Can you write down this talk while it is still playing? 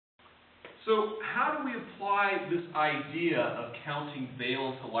So how do we apply this idea of counting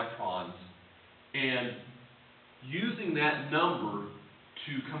valence electrons and using that number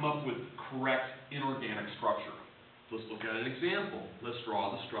to come up with correct inorganic structure? Let's look at an example. Let's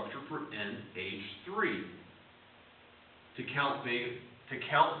draw the structure for NH3. To count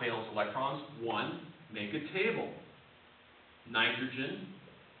valence electrons, 1, make a table. Nitrogen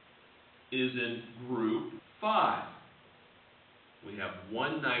is in group 5. We have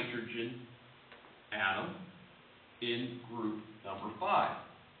 1 nitrogen atom in group number 5.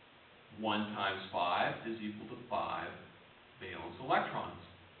 1 times 5 is equal to 5 valence electrons.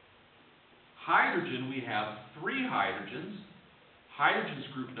 Hydrogen, we have 3 hydrogens. Hydrogen's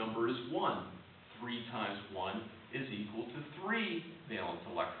group number is 1. 3 times 1 is equal to 3 valence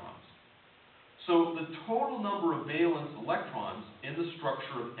electrons. So the total number of valence electrons in the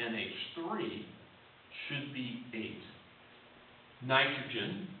structure of NH3 should be 8.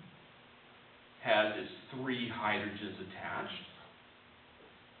 Nitrogen has its 3 hydrogens attached.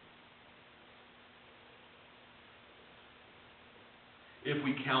 If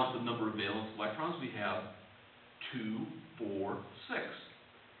we count the number of valence electrons, we have 2, 4, 6.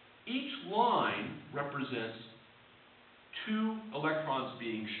 Each line represents 2 electrons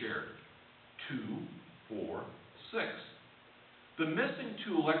being shared. 2, 4, 6. The missing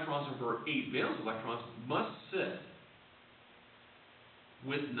 2 electrons of our 8 valence electrons must sit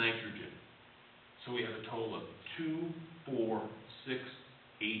with nitrogen. So we have a total of 2, 4, 6,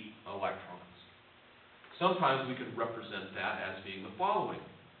 8 electrons. Sometimes we could represent that as being the following.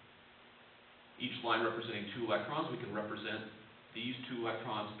 Each line representing 2 electrons, we can represent these 2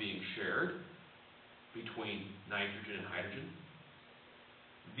 electrons being shared between nitrogen and hydrogen.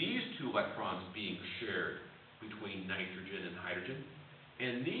 These 2 electrons being shared between nitrogen and hydrogen.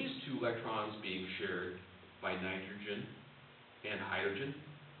 And these 2 electrons being shared by nitrogen and hydrogen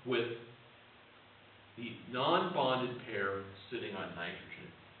with the non-bonded pair sitting on nitrogen.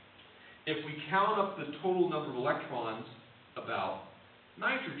 If we count up the total number of electrons about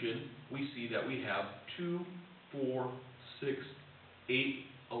nitrogen, we see that we have 2, 4, 6, 8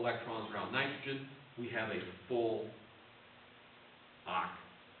 electrons around nitrogen. We have a full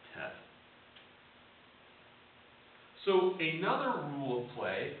octet. So another rule of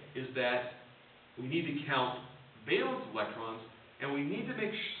play is that we need to count valence electrons, and we need to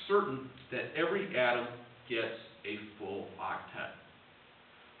make certain that every atom gets a full octet.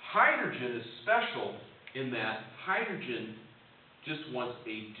 Hydrogen is special in that hydrogen just wants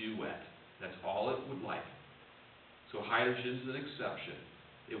a duet. That's all it would like. So hydrogen is an exception.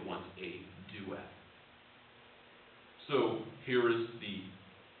 It wants a duet. So here is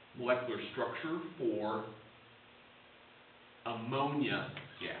the molecular structure for ammonia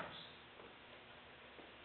gas.